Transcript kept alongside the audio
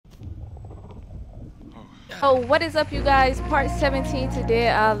Oh, what is up, you guys? Part 17 to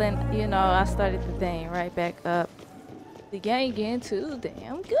Dead Island. You know, I started the thing right back up. The game getting too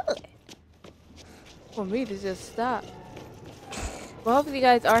damn good for me to just stop. Well, hopefully you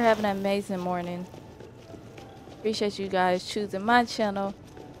guys are having an amazing morning. Appreciate you guys choosing my channel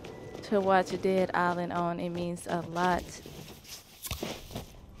to watch a Dead Island on. It means a lot.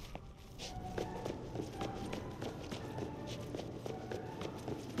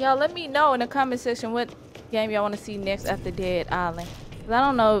 Y'all let me know in the comment section what game y'all want to see next after Dead Island. 'Cause I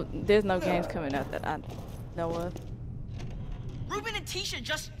don't know, there's no games coming out that I know of. Ruben and Tisha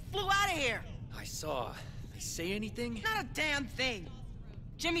just flew out of here. I saw. They say anything? Not a damn thing.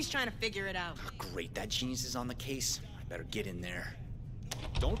 Jimmy's trying to figure it out. Oh, great, that genius is on the case. I better get in there.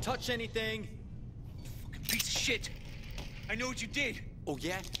 Don't touch anything. You fucking piece of shit. I know what you did. Oh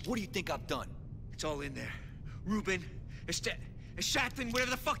yeah? What do you think I've done? It's all in there. Ruben, Shatlin,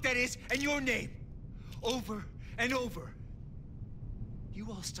 whatever the fuck that is, and your name. Over and over. You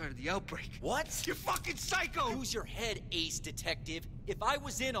all started the outbreak. What? You fucking psycho! Use your head, ace detective. If I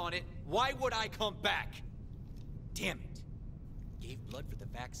was in on it, why would I come back? Damn it. Gave blood for the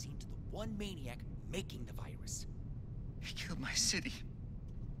vaccine to the one maniac making the virus. He killed my city.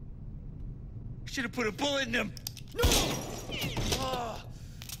 Should have put a bullet in him. No!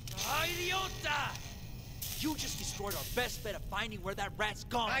 Idiota! You just destroyed our best bet of finding where that rat's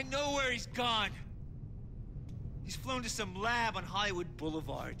gone. I know where he's gone. He's flown to some lab on Hollywood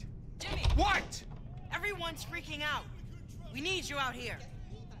Boulevard. Jimmy! What? Everyone's freaking out. We need you out here.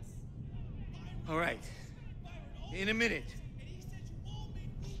 All right. In a minute.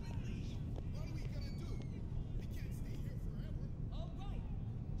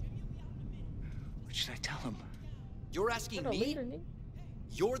 What should I tell him? You're asking me? Leader,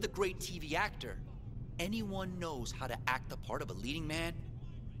 You're the great TV actor. Anyone knows how to act the part of a leading man?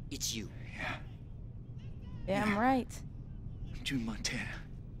 It's you. Yeah. damn right. I'm June Montana.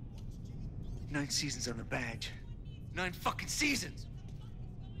 9 seasons on the badge. 9 fucking seasons!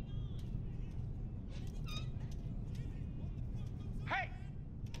 Hey!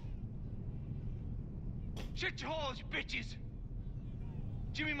 Shut your holes, you bitches!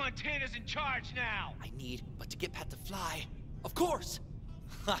 Jimmy Montana's in charge now! I need but to get Pat to fly. Of course!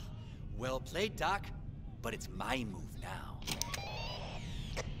 Ha! Well played, Doc. But it's my move now.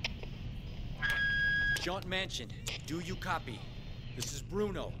 Jaunt Mansion, do you copy? This is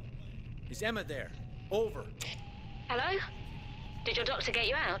Bruno. Is Emma there? Over. Hello? Did your doctor get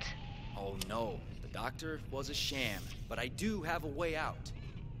you out? Oh no, the doctor was a sham, but I do have a way out.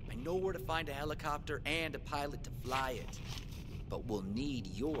 I know where to find a helicopter and a pilot to fly it. But we'll need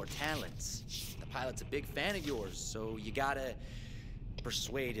your talents. The pilot's a big fan of yours, so you gotta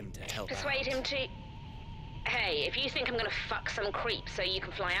persuade him to help Persuade out. him to... Hey, if you think I'm gonna fuck some creep so you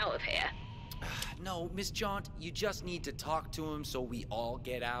can fly out of here... No, Miss Jaunt, you just need to talk to him so we all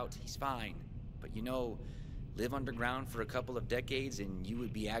get out. He's fine. But you know, live underground for a couple of decades and you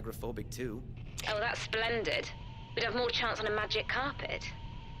would be agoraphobic too. Oh, that's splendid. We'd have more chance on a magic carpet.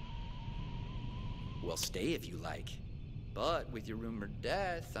 Well, stay if you like. But with your rumored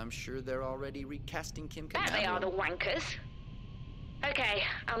death, I'm sure they're already recasting Kim Cattrall. That they are the wankers. Okay,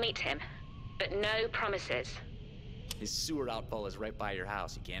 I'll meet him. But no promises. His sewer outfall is right by your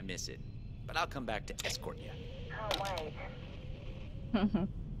house. You can't miss it. But I'll come back to escort you. Oh, wait.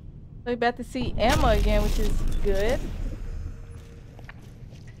 We're about to see Emma again, which is good.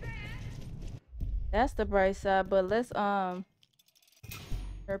 That's the bright side, but let's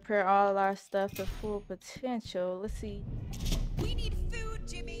prepare all our stuff to full potential. Let's see. We need food,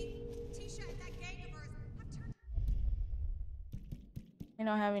 Jimmy. Tisha and that gang of ours have turned. We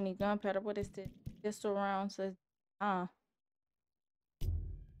don't have any gunpowder. What is this? Pistol rounds. So,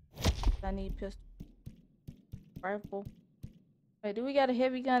 I need pistol. Rifle. Wait, do we got a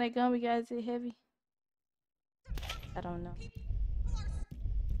heavy gun at gun? We got, is it heavy? I don't know.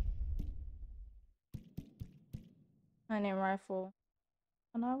 Hunting rifle.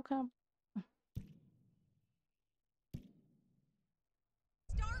 Oh no, what kind of...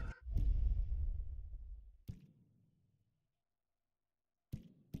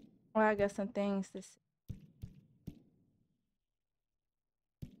 Well, I got some things to see.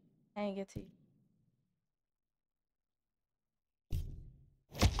 I ain't get to you.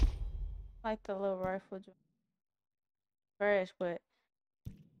 Like the little rifle joint. Trash, but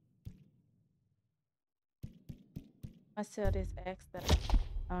I sell this axe that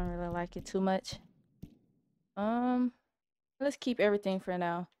I don't really like it too much. Let's keep everything for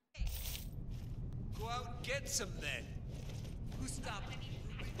now. Go out and get some then. Who's stopping?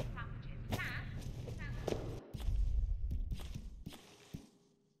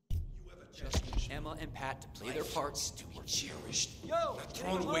 Emma and Pat to play their parts. To be cherished, Yo, not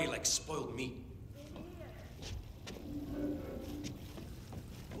thrown away like spoiled meat.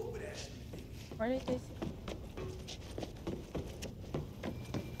 Where did they see?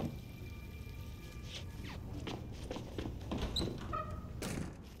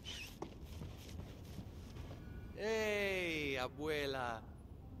 Hey, abuela.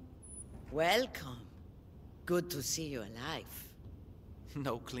 Welcome. Good to see you alive.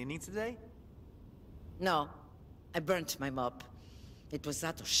 No cleaning today? No, I burnt my mop. It was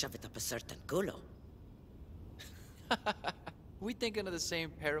that or shove it up a certain culo. We thinking of the same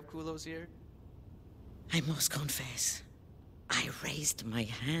pair of culos here? I must confess, I raised my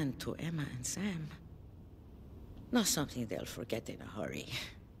hand to Emma and Sam. Not something they'll forget in a hurry.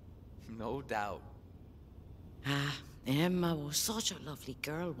 No doubt. Ah, Emma was such a lovely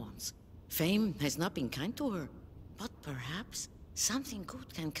girl once. Fame has not been kind to her, but perhaps something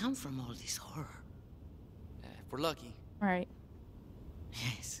good can come from all this horror. If we're lucky. Right.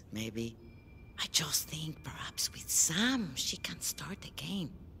 Yes, maybe. I just think perhaps with Sam, she can start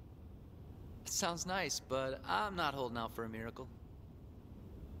again. Sounds nice, but I'm not holding out for a miracle.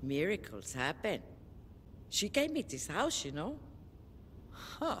 Miracles happen. She gave me this house, you know.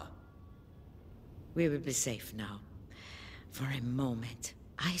 Huh. We will be safe now. For a moment,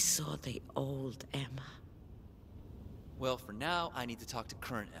 I saw the old Emma. Well, for now, I need to talk to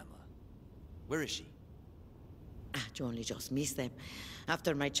current Emma. Where is she? Ah, you only just missed them.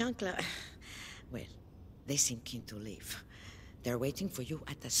 After my chancla... Well, they seem keen to leave. They're waiting for you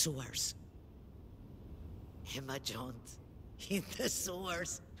at the sewers. Emma Jones, in the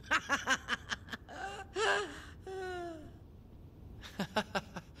sewers.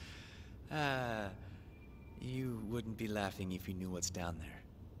 You wouldn't be laughing if you knew what's down there.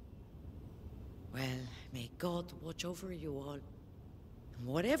 Well, may God watch over you all. And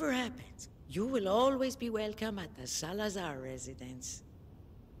whatever happens, you will always be welcome at the Salazar residence.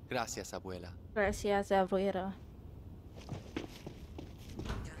 Gracias, abuela. Gracias, abuela.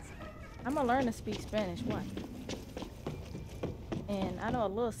 I'm gonna learn to speak Spanish. What? And I know a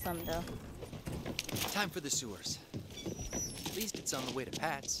little something though. Time for the sewers. At least it's on the way to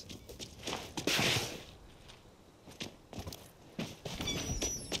Pat's.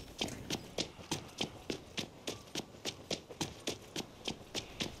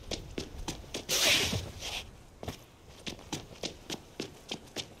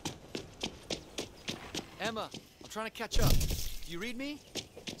 Emma, I'm trying to catch up. Do you read me?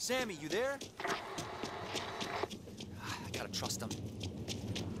 Sammy, you there? I gotta trust him.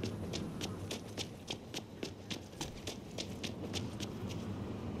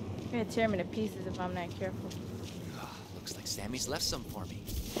 You're gonna tear me to pieces if I'm not careful. Looks like Sammy's left some for me.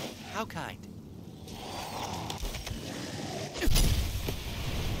 How kind.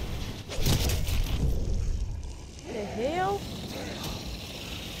 The hell?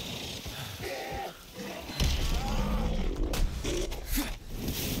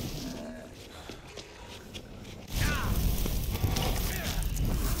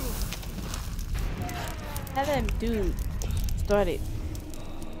 How that dude started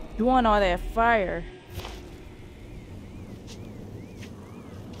doing all that fire?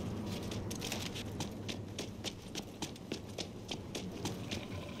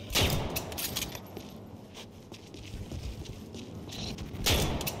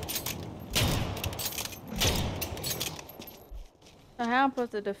 So how I'm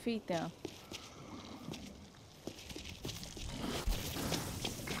supposed to defeat them?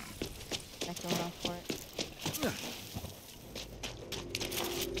 I can run for it.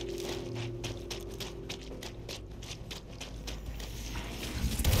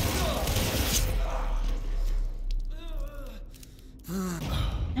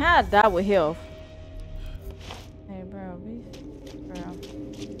 How I die with health? Hey, bro, bro.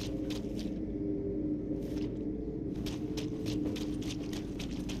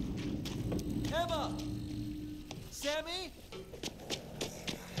 Emma! Sammy?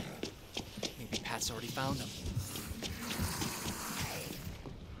 Maybe Pat's already found him.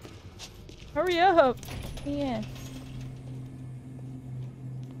 Hurry up! Yeah.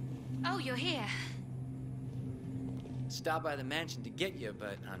 Oh, you're here. Stopped by the mansion to get you,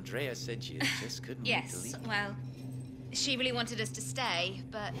 but Andrea said you just couldn't wait to Yes, leave. well, she really wanted us to stay,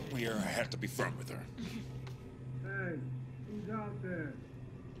 but... We have to be firm with her. Hey, who's out there?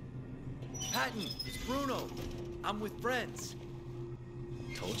 Patton, it's Bruno. I'm with friends.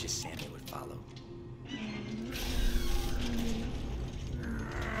 Told you Sammy would follow.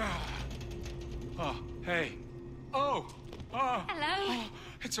 Oh, hey. Oh! Oh! Hello. Oh,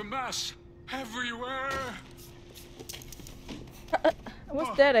 it's a mess. Everywhere.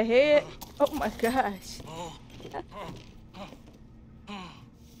 What's that, a head? Oh my gosh.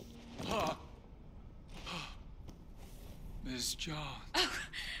 Miss Jones. Oh,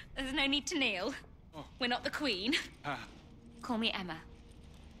 there's no need to kneel. Oh. We're not the Queen. Call me Emma.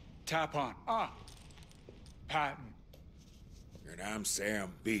 Tap on. Patton. And I'm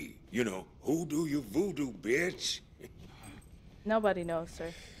Sam B. You know, who do you voodoo, bitch? Nobody knows,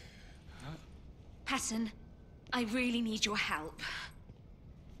 sir. Patton, I really need your help.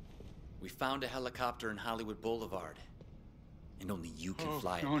 We found a helicopter in Hollywood Boulevard. And only you can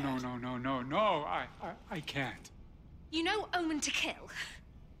fly it. No. I can't. You know Omen to Kill?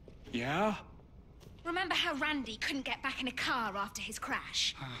 Yeah? Remember how Randy couldn't get back in a car after his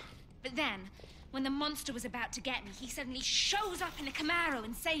crash? But then, when the monster was about to get me, he suddenly shows up in a Camaro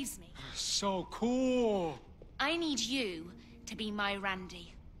and saves me. So cool. I need you to be my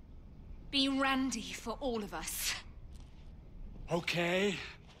Randy. Be Randy for all of us. Okay.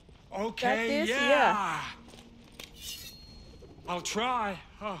 Got this? Yeah. I'll try.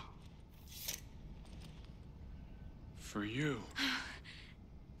 For you.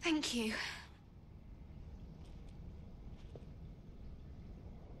 Thank you.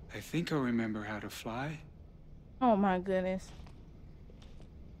 I think I remember how to fly. Oh my goodness.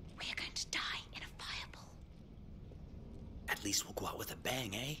 We are going to die in a fireball. At least we'll go out with a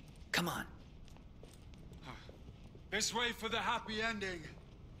bang, eh? Come on. This way for the happy ending.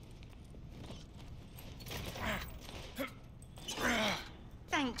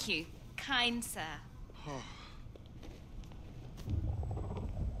 Thank you, kind sir.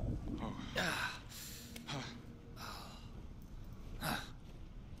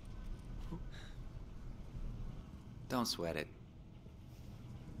 Don't sweat it.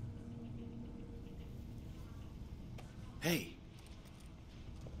 Hey.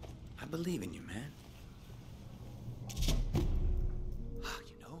 I believe in you, man.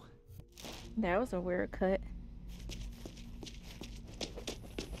 You know? That was a weird cut.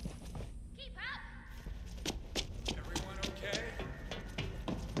 Keep up! Everyone okay?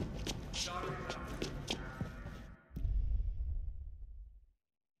 Sorry about that.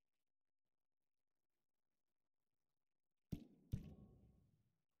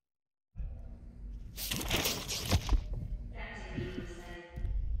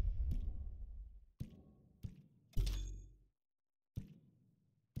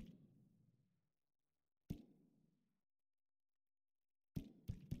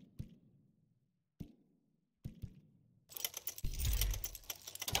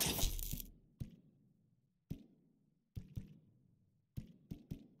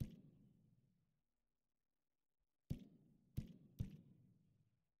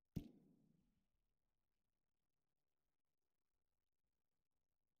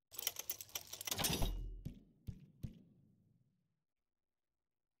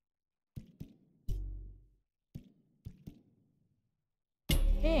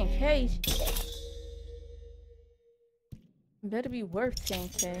 $10K. Better be worth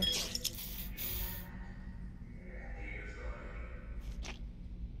 10K.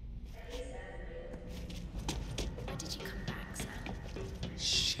 Why did you come back, Sam?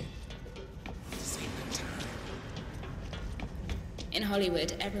 Shit. This ain't the time. In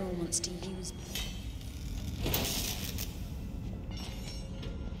Hollywood, everyone wants to use me.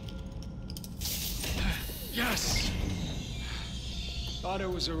 Yes! Thought it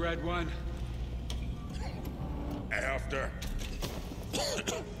was a red one. After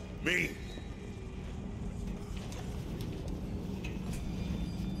me.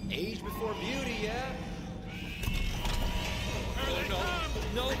 Age before beauty, yeah?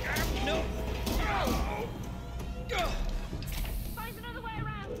 No. Find another way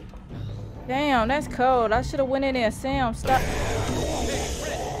around. Damn, that's cold. I should have went in there. Sam, stop. Hey,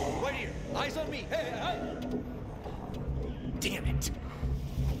 Fred, right here. Eyes on me. Hey. Damn it.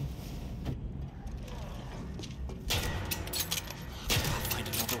 I'll find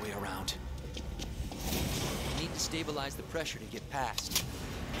another way around. I need to stabilize the pressure to get past.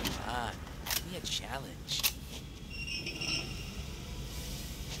 Come on, give me a challenge.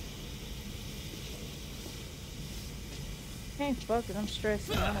 Hey, fuck it. I'm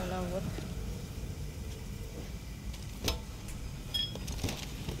stressed. I don't know what.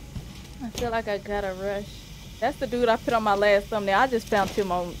 I feel like I gotta rush. That's the dude I put on my last thumbnail. I just found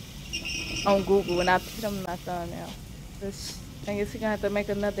him on Google and I put him in my thumbnail. I guess you're gonna have to make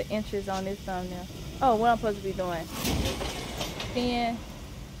another interest on this thumbnail. Oh, what I'm supposed to be doing? 10.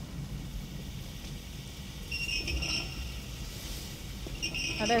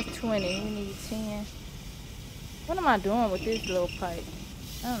 Oh, that's 20. We need 10. What am I doing with this little pipe?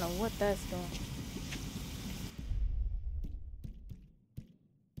 I don't know what that's doing.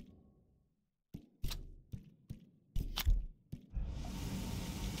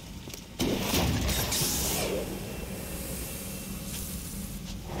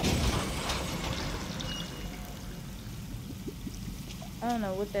 I don't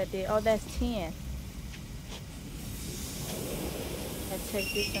know what that did. Oh, that's 10. I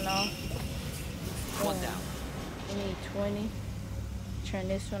take this one off. One down. We need 20. Turn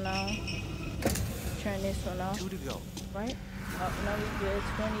this one on. Turn this one off. 2 to go. Right? Oh, no, we good.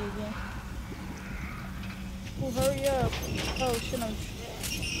 20 again. Oh, hurry up. Oh, shit, I'm...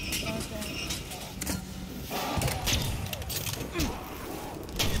 Okay.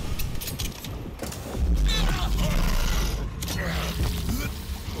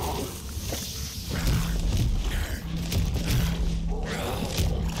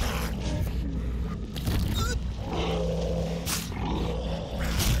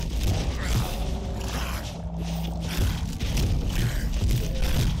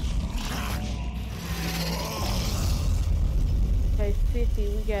 Okay, 50.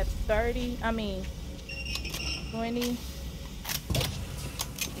 We got 30. I mean, 20.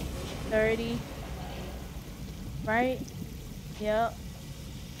 30. Right? Yep.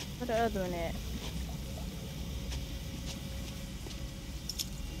 Where the other one at?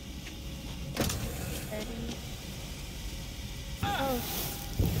 Oh.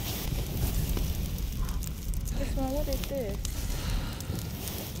 This one, what is this?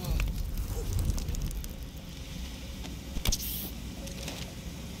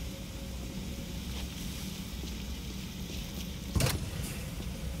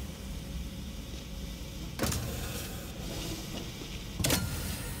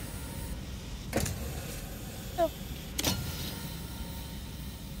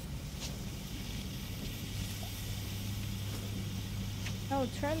 No,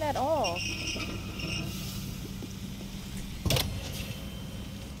 turn that off.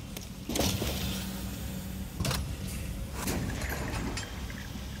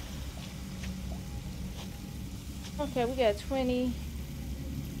 Okay, we got 20.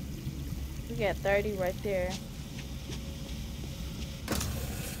 We got 30 right there.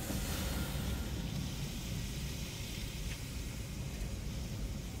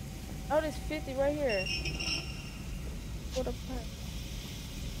 Oh, there's 50 right here. What a part.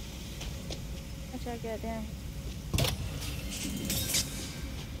 Watch out, goddamn.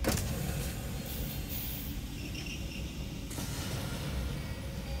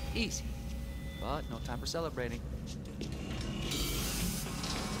 Easy. But no time for celebrating.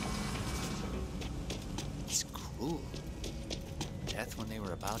 It's cruel. Death when they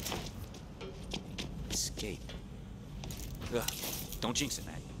were about to escape. Ugh, don't jinx it,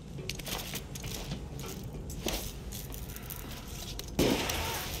 man.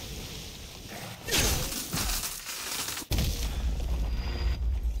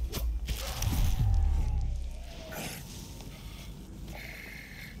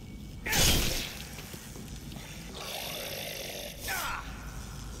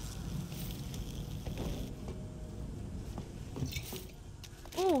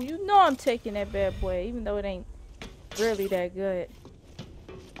 Ooh, you know I'm taking that bad boy, even though it ain't really that good.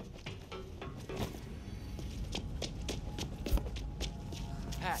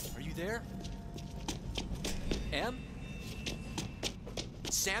 Pat, are you there? Em?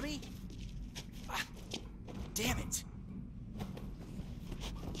 Sammy? Ah, damn it.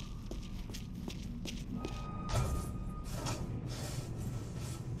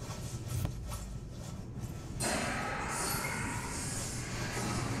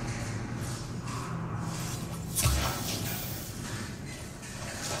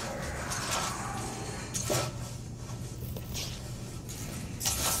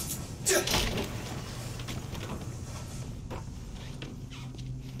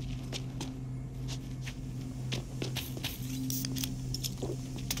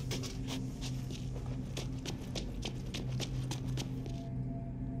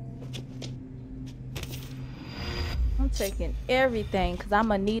 I'm taking everything because I'm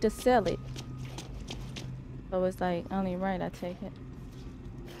gonna need to sell it. So it's like only right I take it.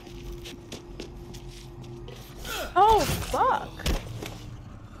 Oh, fuck.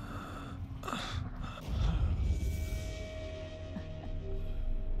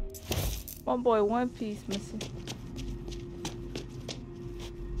 One boy, one piece missing.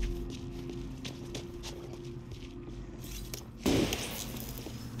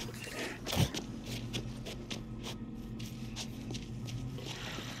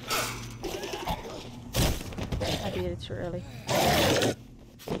 I did it too early.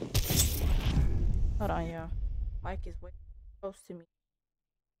 Hold on, y'all. Mike is way close to me.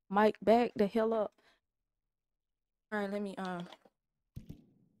 Mike, back the hell up. All right, let me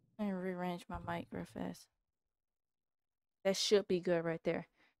rearrange my mic real fast. That should be good right there.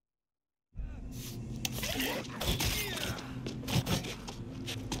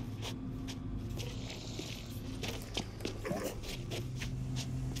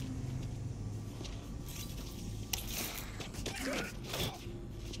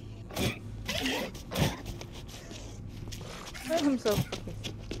 so fucking...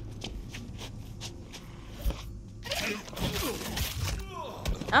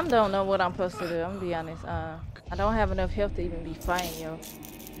 I don't know what I'm supposed to do. I'm gonna be honest. I don't have enough health to even be fighting, yo.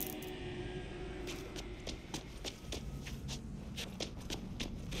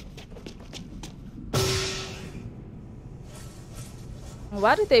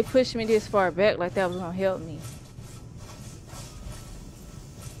 Why did they push me this far back like that was gonna help me?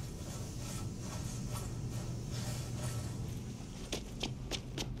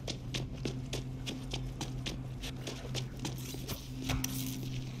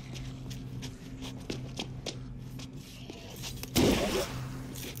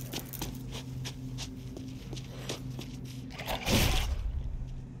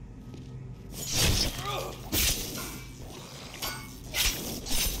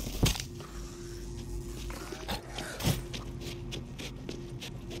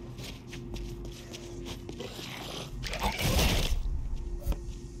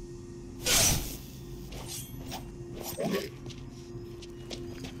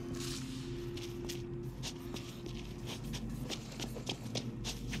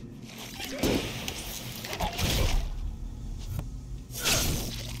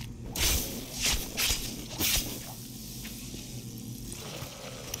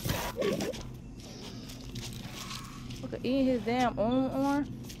 Eating his damn own arm.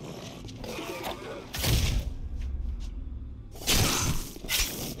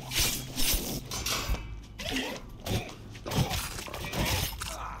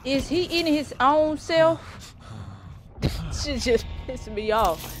 Is he eating his own self? Shit just pissing me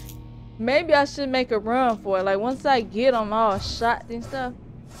off. Maybe I should make a run for it. Like once I get them all shot and stuff.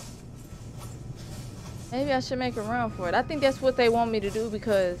 Maybe I should make a run for it. I think that's what they want me to do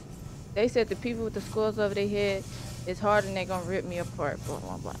because they said the people with the skulls over their head, it's hard and they're gonna rip me apart, blah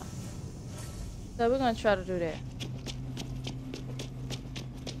blah blah. So we're gonna try to do that.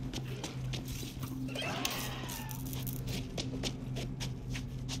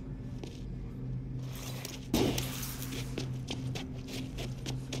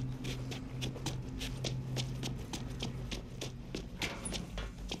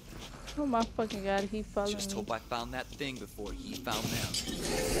 Oh my fucking god, he followed me. Just hope I found that thing before he found them.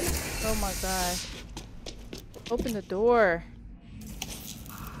 Oh my god. Open the door.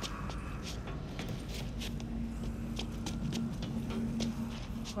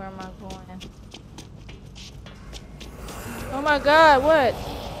 Where am I going? Oh my god, what?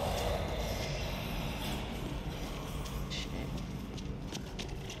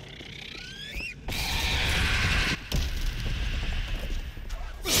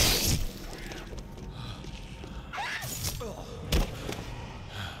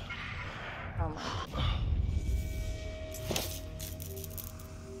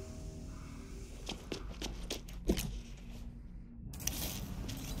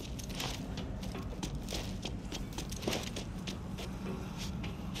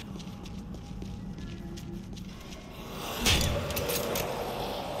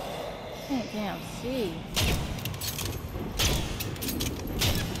 Damn, see.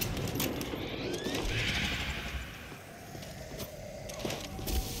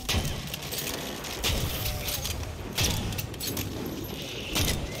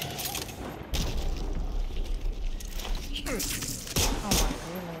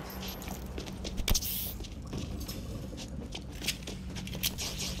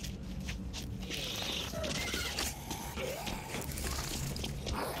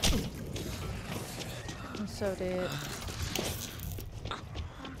 So dead.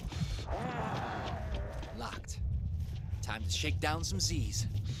 Locked. Time to shake down some Z's.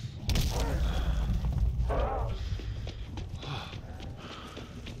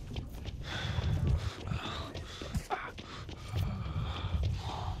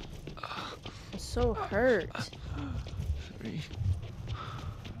 I'm so hurt.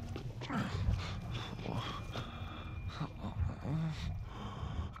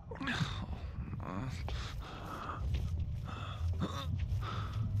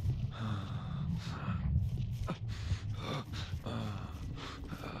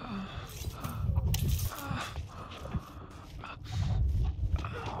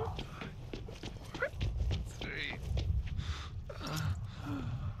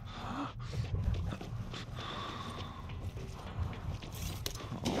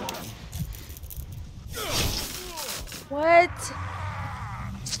 What?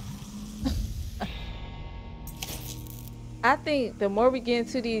 I think the more we get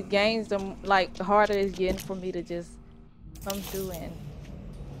into these games, the harder it's getting for me to just come through and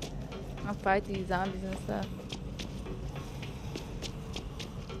fight these zombies and stuff.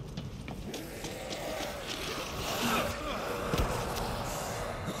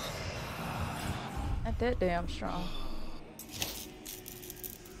 that damn strong.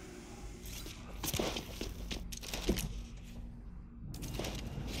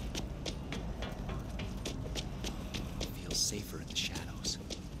 Feels safer in the shadows.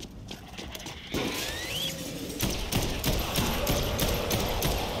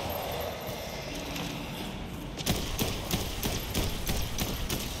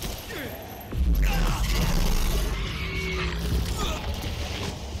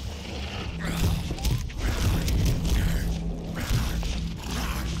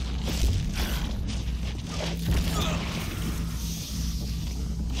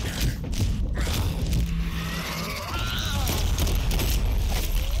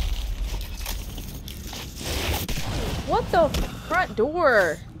 What the front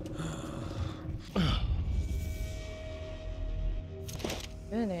door?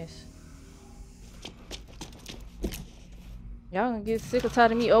 Goodness. Y'all gonna get sick or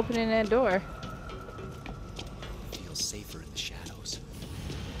tired of me opening that door. Feels safer in the shadows.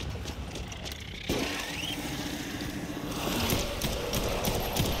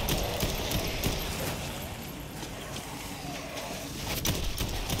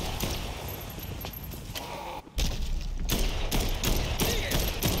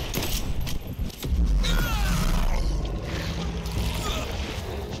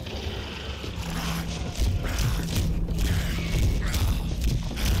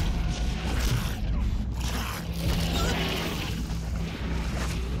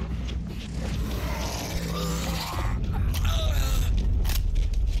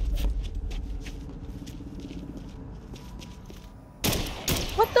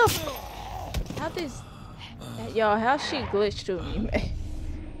 What the how this y'all, how she glitched to me, man?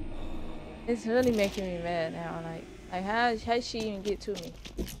 It's really making me mad now. Like how she even get to me?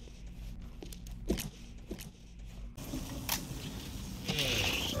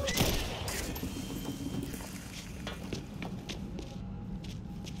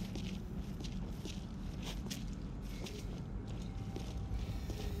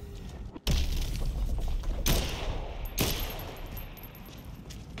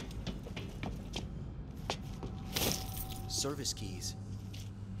 Service keys.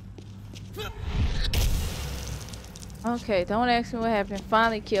 Okay, don't ask me what happened.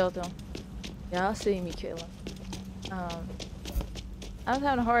 Finally killed him. Y'all see me kill him. I was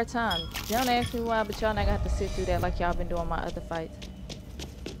having a hard time. Don't ask me why, but y'all not gonna have to sit through that like y'all been doing my other fights.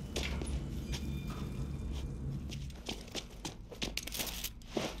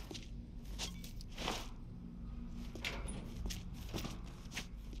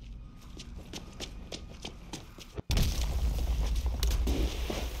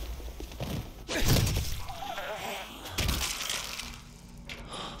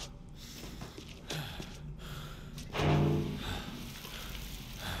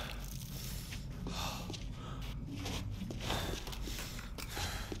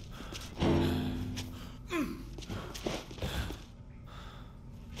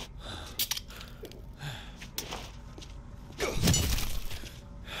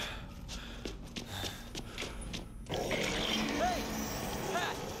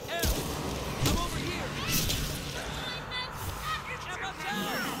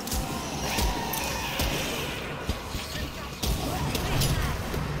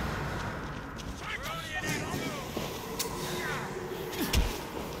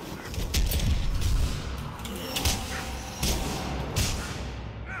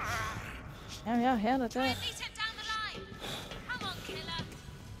 Damn, y'all handled that. Come on, killer.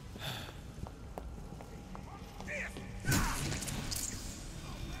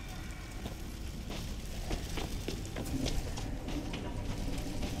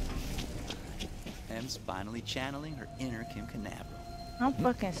 M's finally channeling her inner 𝐻𝐸𝑅𝐸'𝒻. I'm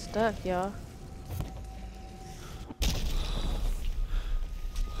fucking stuck, y'all.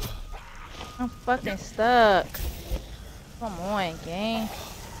 I'm fucking stuck. Come on, gang.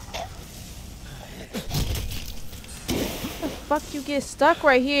 How the fuck you get stuck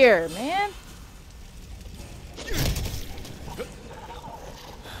right here, man?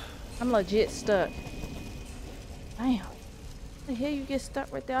 I'm legit stuck. Damn. How the hell you get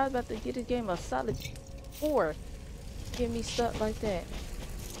stuck right there? I was about to get this game a solid 4. Get me stuck like that.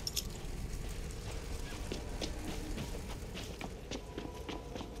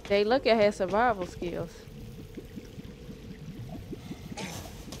 They look at her survival skills.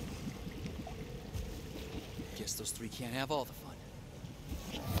 Guess those three can't have all the fun.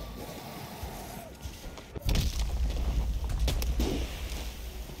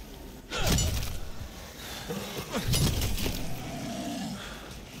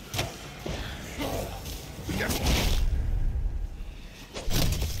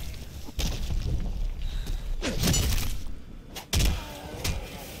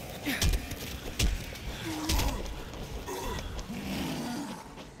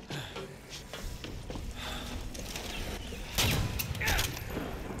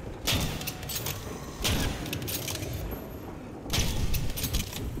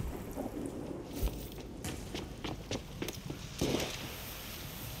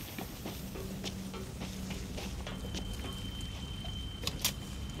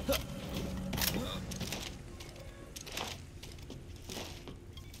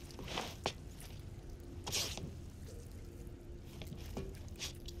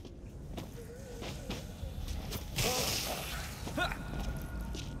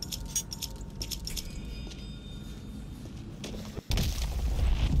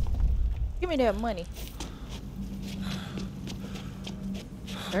 Give me that money.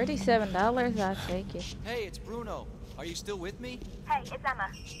 $37, I'll take it. Hey, it's Bruno. Are you still with me? Hey, it's Emma.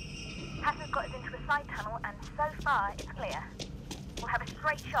 Hassan's got us into a side tunnel, and so far, it's clear. We'll have a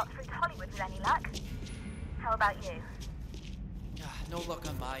straight shot through to Hollywood with any luck. How about you? No luck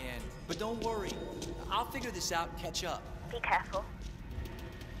on my end. But don't worry. I'll figure this out and catch up. Be careful.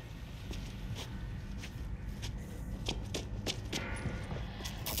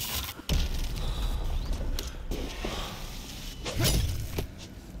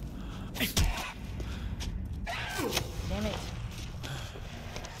 Damn it.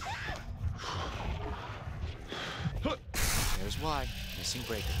 There's why. Missing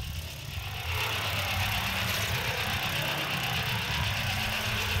breaker.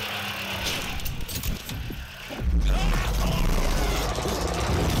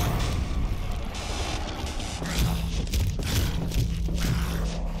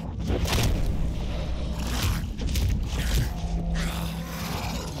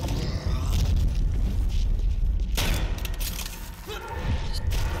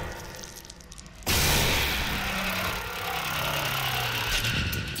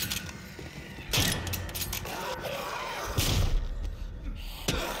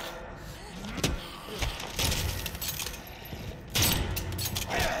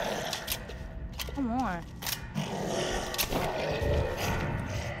 Come on.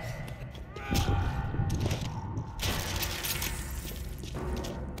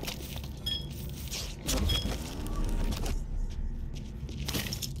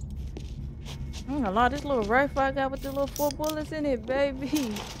 A lot of this little rifle I got with the little 4 bullets in it,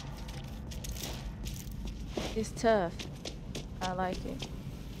 baby. It's tough. I like it.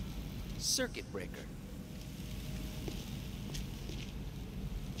 Circuit breaker.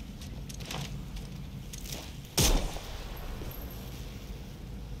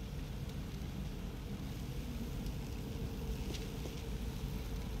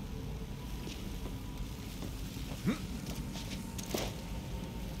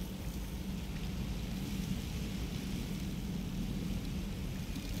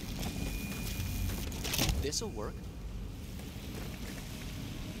 This'll work.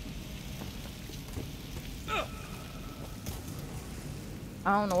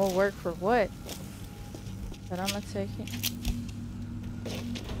 I don't know what worked for what, but I'm gonna take it.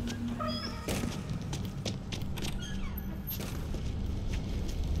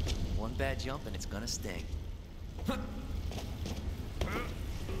 One bad jump and it's gonna sting.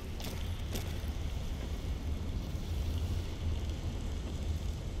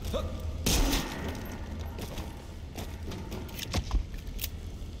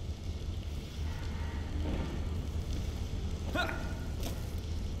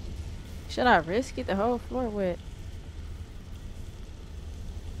 Should I risk it? The whole floor wet.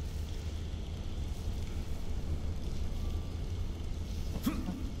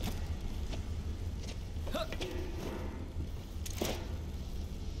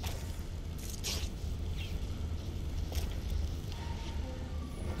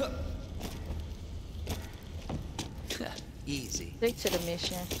 Easy. Stick to the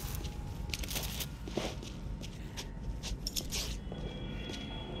mission.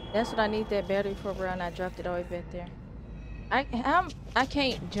 That's what I need that battery for, bro, and I dropped it all the way back there. I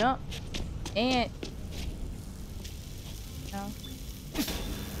can't jump and no.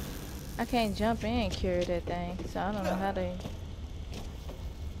 I can't jump and carry that thing, so I don't know how to.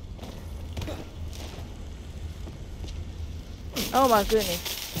 Oh my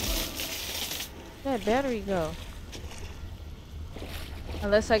goodness. Where'd that battery go?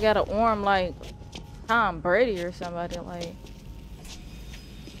 Unless I got an arm like Tom Brady or somebody like.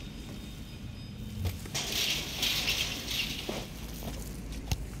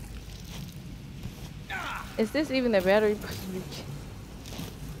 Is this even the battery?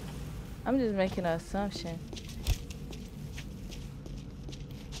 I'm just making an assumption.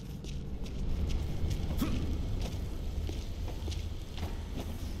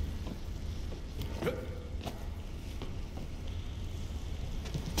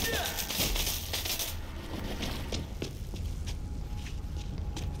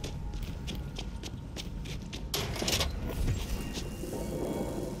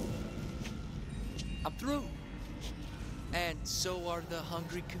 I'm through. And so are the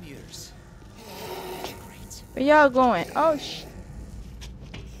hungry commuters. Great. Where y'all going? Oh sh.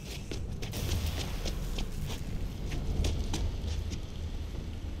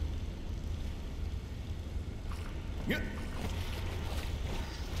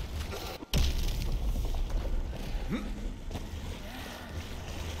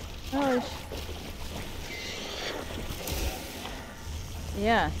 Oh sh.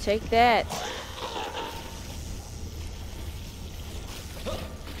 Yeah, take that.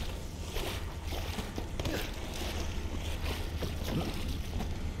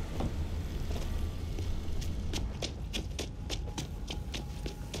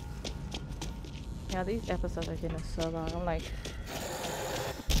 Yeah, these episodes are getting so long. I'm like,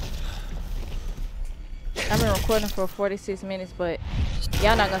 I've been recording for 46 minutes, but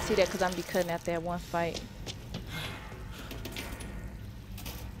y'all not gonna see that because I'm be cutting out that one fight.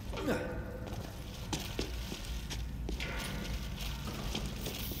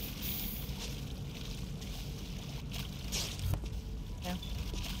 Yeah.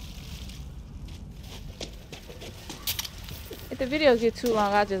 If the videos get too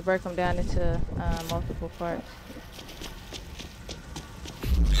long, I'll just break them down into multiple parts.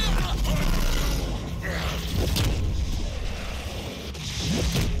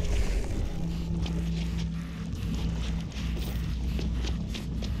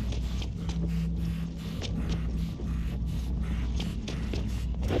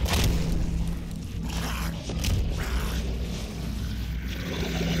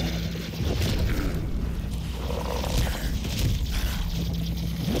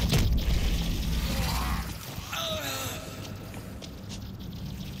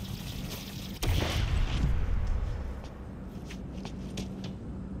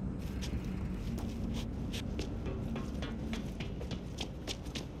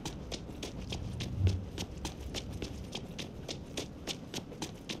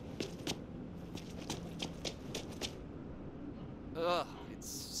 Ugh,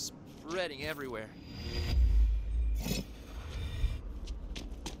 it's spreading everywhere.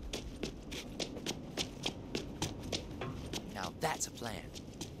 Now that's a plan.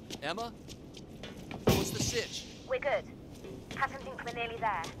 Emma? What's the sitch? We're good. Captain thinks we're nearly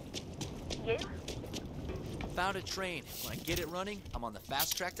there. You? Found a train. When I get it running, I'm on the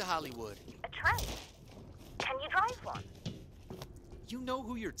fast track to Hollywood. A train? Can you drive one? You know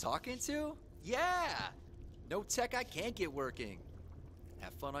who you're talking to? Yeah! No tech I can't get working.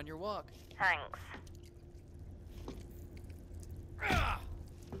 Have fun on your walk. Thanks.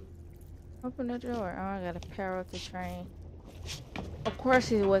 Open the door. Oh, I gotta power up the train. Of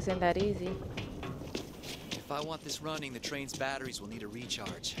course it wasn't that easy. If I want this running, the train's batteries will need a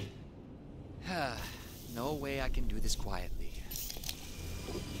recharge. No way I can do this quietly.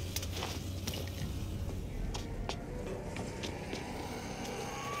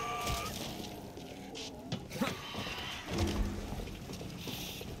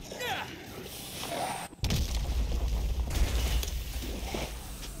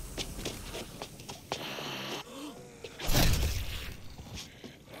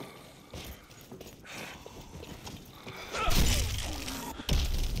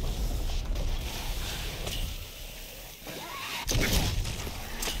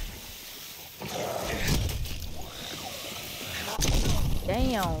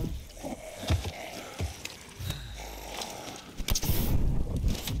 Damn.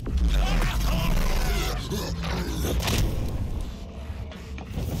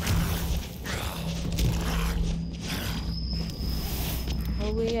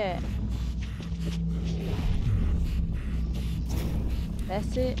 Where we at?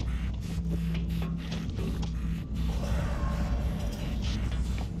 That's it.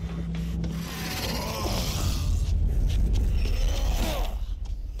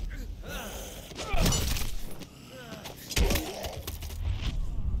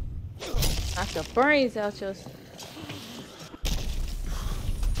 Knock the brains out your.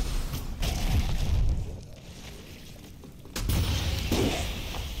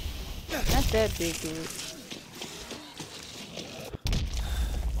 That's that big dude.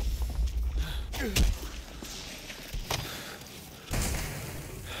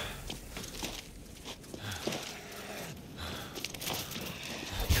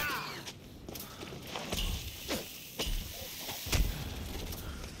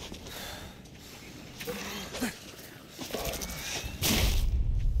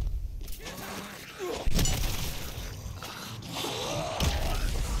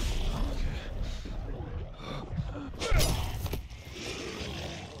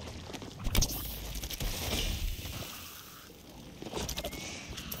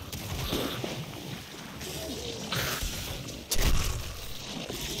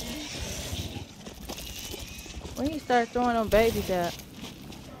 When you start throwing them babies out.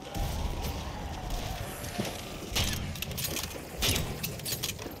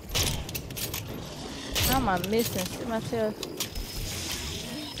 How am I missing? See myself.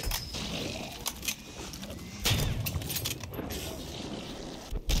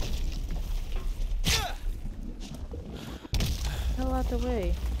 Hell, I out the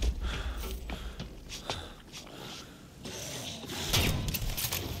way.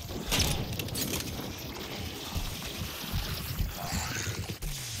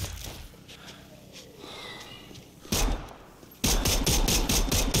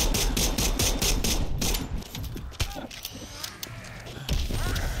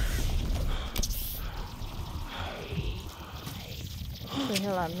 What the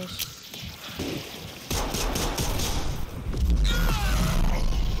hell I missed?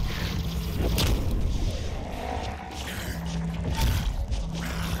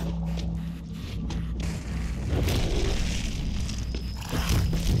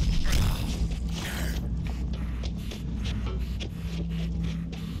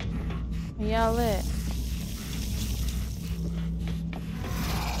 Y'all lit.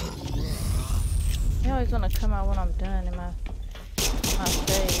 They always gonna come out when I'm done in my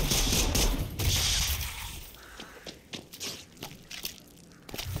stage.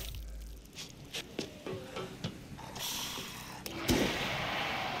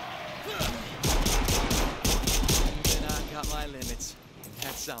 Even I got my limits.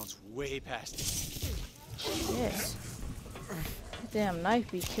 That sounds way past it. Yes. Damn knife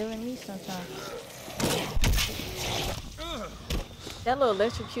be killing me sometimes. That little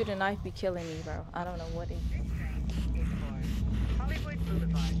electrocuted knife be killing me, bro. I don't know what it is. Hollywood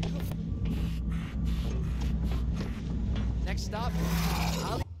Boulevard. Next stop,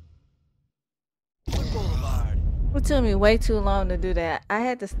 Hollywood Boulevard. It took me way too long to do that. I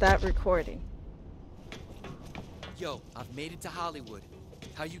had to stop recording. Yo, I've made it to Hollywood.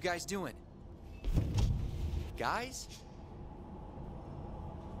 How you guys doing? Guys?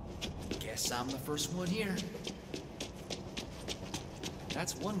 Guess I'm the first one here.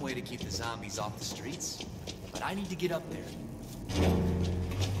 That's one way to keep the zombies off the streets. But I need to get up there.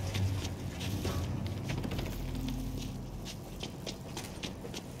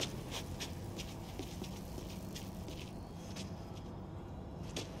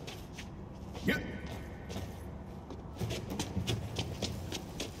 Yep.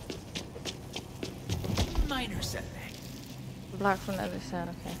 Minor setback. Block from the other side,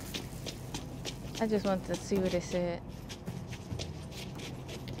 okay. I just wanted to see what it said.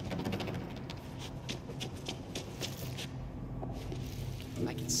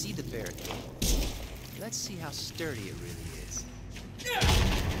 I can see the barricade. Let's see how sturdy it really is.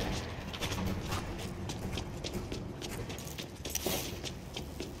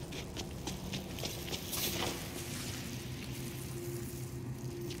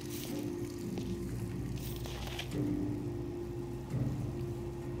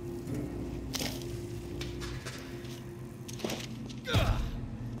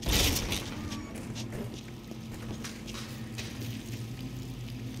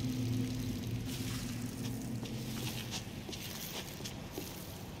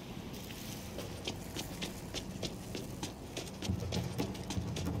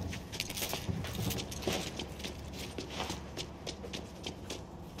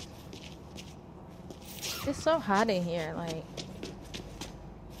 It's so hot in here, like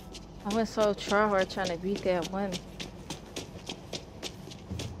I went so hard trying to beat that one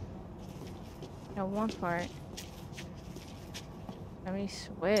part. I mean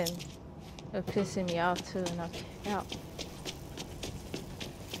sweating. It was pissing me off too, and I'm out.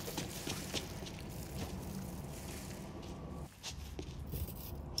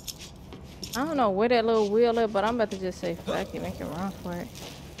 I don't know where that little wheel is, but I'm about to just say fuck it, make it run for it.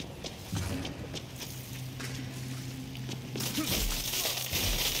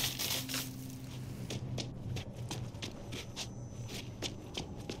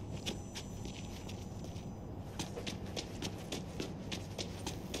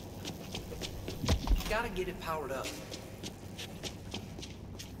 Gotta get it powered up.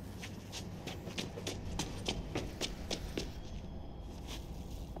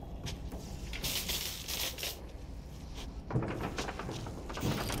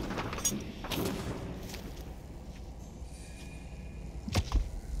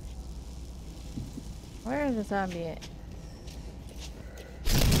 Where is the zombie at?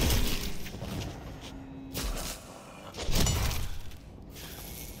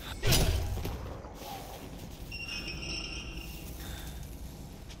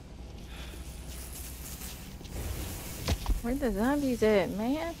 Where the zombies at,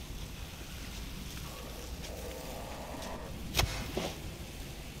 man?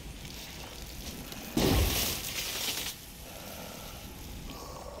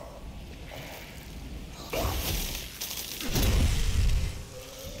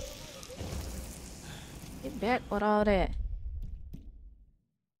 Get back with all that.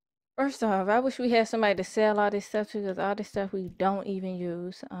 First off, I wish we had somebody to sell all this stuff to, because all this stuff we don't even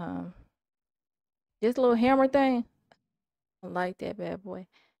use. This little hammer thing, I like that bad boy.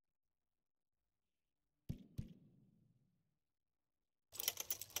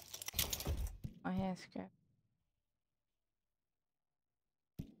 My hand scrap.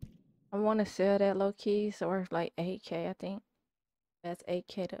 I want to sell that low key. It's worth like 8K, I think. That's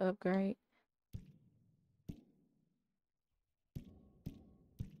 8K to upgrade.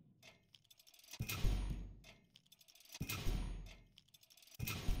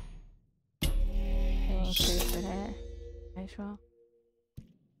 Thank you for that. Nice roll.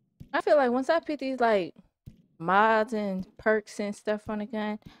 I feel like once I put these like mods and perks and stuff on the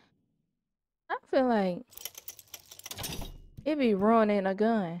gun, I feel like it be ruining a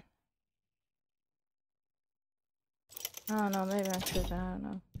gun. I don't know, maybe I'm tripping, I don't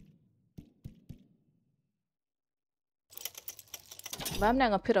know. But I'm not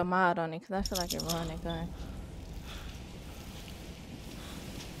gonna put a mod on it because I feel like it ruined a gun.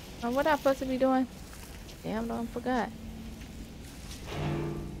 What I supposed to be doing? Damn, I forgot.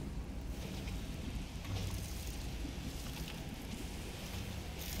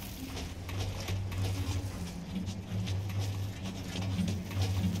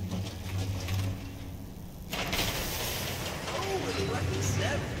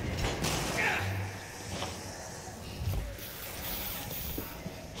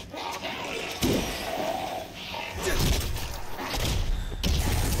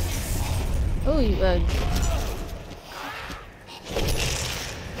 Oh, you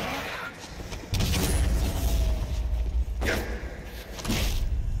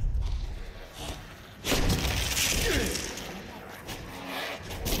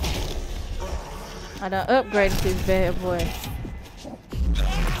I done upgraded this bad boy.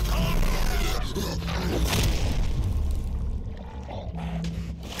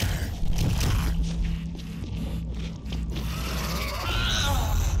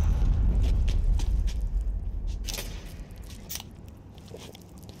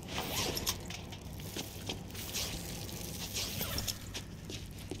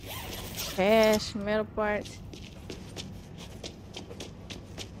 Cash, metal parts.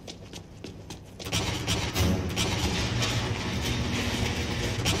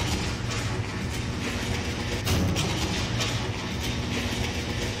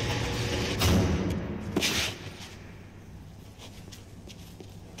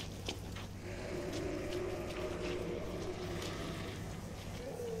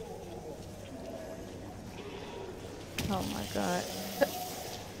 Oh my god.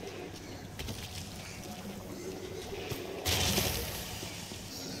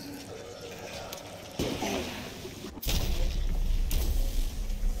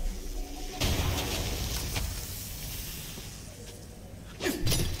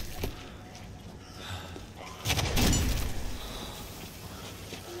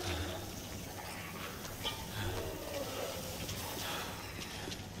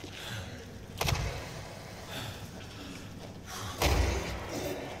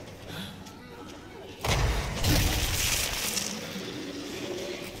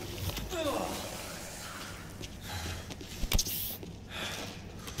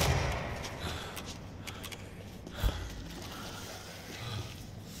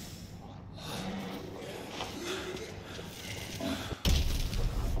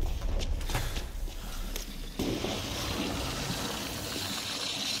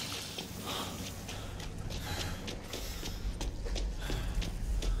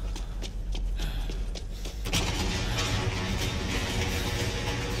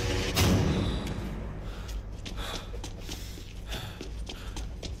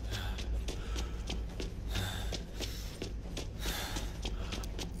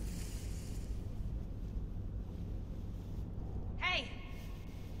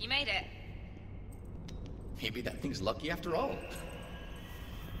 You made it. Maybe that thing's lucky after all.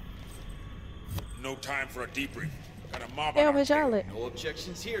 No time for a debrief. Got a mob Yeah, on our but y'all tail. it. No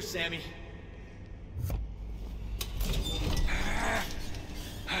objections here, Sammy.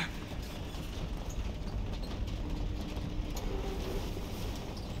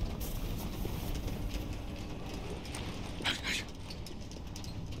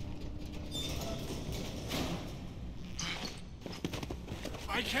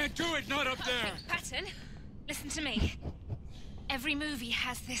 I can't do it, not up there! Patton, listen to me. Every movie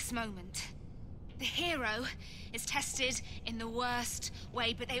has this moment. The hero is tested in the worst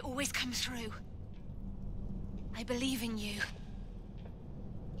way, but they always come through. I believe in you.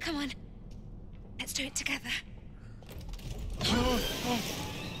 Come on. Let's do it together.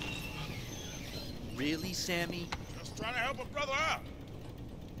 Really, Sammy? Just trying to help a brother out.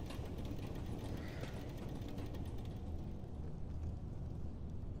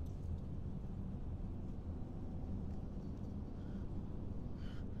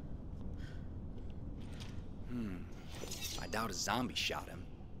 doubt a zombie shot him.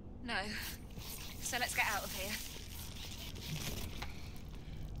 No. So let's get out of here.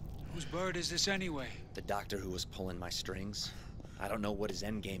 Whose bird is this anyway? The doctor who was pulling my strings. I don't know what his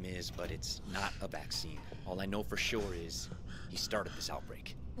endgame is, but it's not a vaccine. All I know for sure is he started this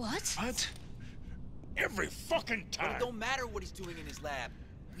outbreak. What? What? Every fucking But time. it don't matter what he's doing in his lab.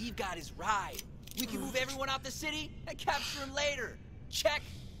 We've got his ride. We can move everyone out the city and capture him later.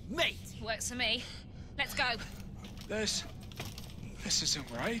 Checkmate. Works for me. Let's go. This isn't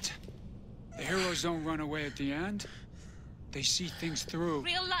right. The heroes don't run away at the end. They see things through.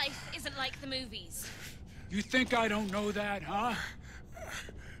 Real life isn't like the movies. You think I don't know that, huh?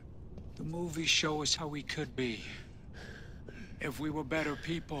 The movies show us how we could be. If we were better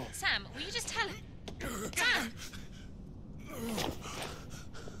people. Sam, will you just tell him? Sam!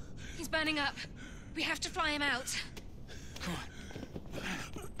 He's burning up. We have to fly him out. Come on.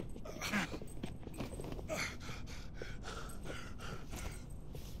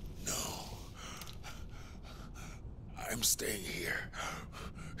 I'm staying here.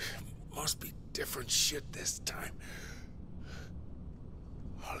 Must be different shit this time.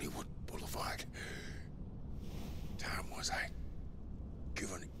 Hollywood Boulevard. Time was I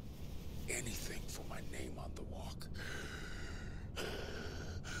given anything for my name on the walk.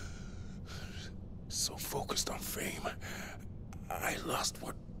 So focused on fame, I lost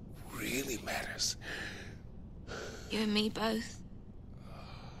what really matters. You and me both.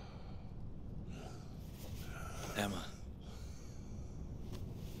 Emma.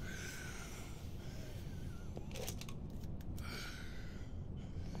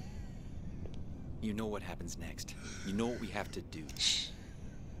 You know what happens next. You know what we have to do. Shh.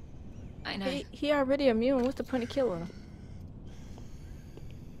 I know. He already immune. What's the point of killing him?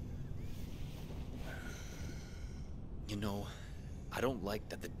 You know, I don't like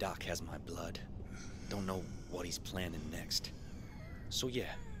that the doc has my blood. Don't know what he's planning next. So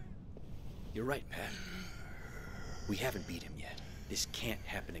yeah, you're right, Pat. We haven't beat him yet. This can't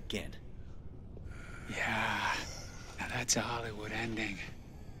happen again. Yeah. Now that's a Hollywood ending.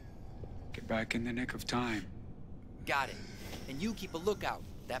 Get back in the nick of time. Got it. And you keep a lookout.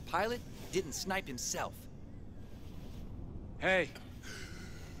 That pilot didn't snipe himself. Hey.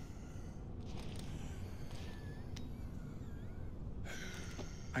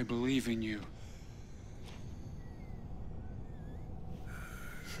 I believe in you.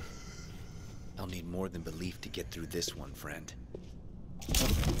 I'll need more than belief to get through this one, friend.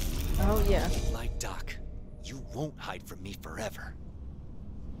 Oh, yeah. Like Doc, you won't hide from me forever.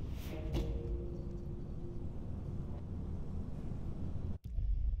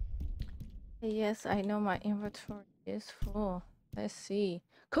 Yes, I know my inventory is full. Let's see.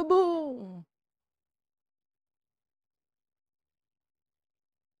 Kaboom!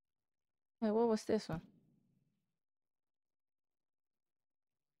 Wait, what was this one?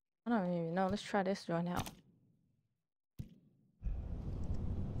 I don't even know. Let's try this joint out.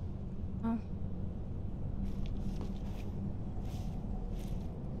 Oh.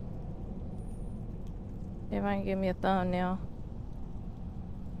 See if I can give me a thumbnail.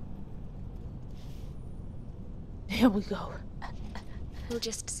 Here we go. We'll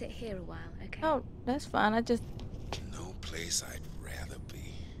just sit here a while, okay? Oh, that's fine. I just... No place I'd rather be.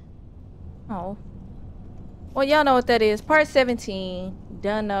 Oh. Well, y'all know what that is. Part 17.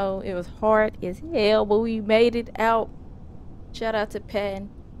 Done know. It was hard as hell, but we made it out. Shout out to Pat,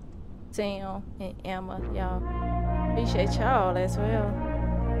 Sam, and Emma. Y'all. Appreciate y'all as well.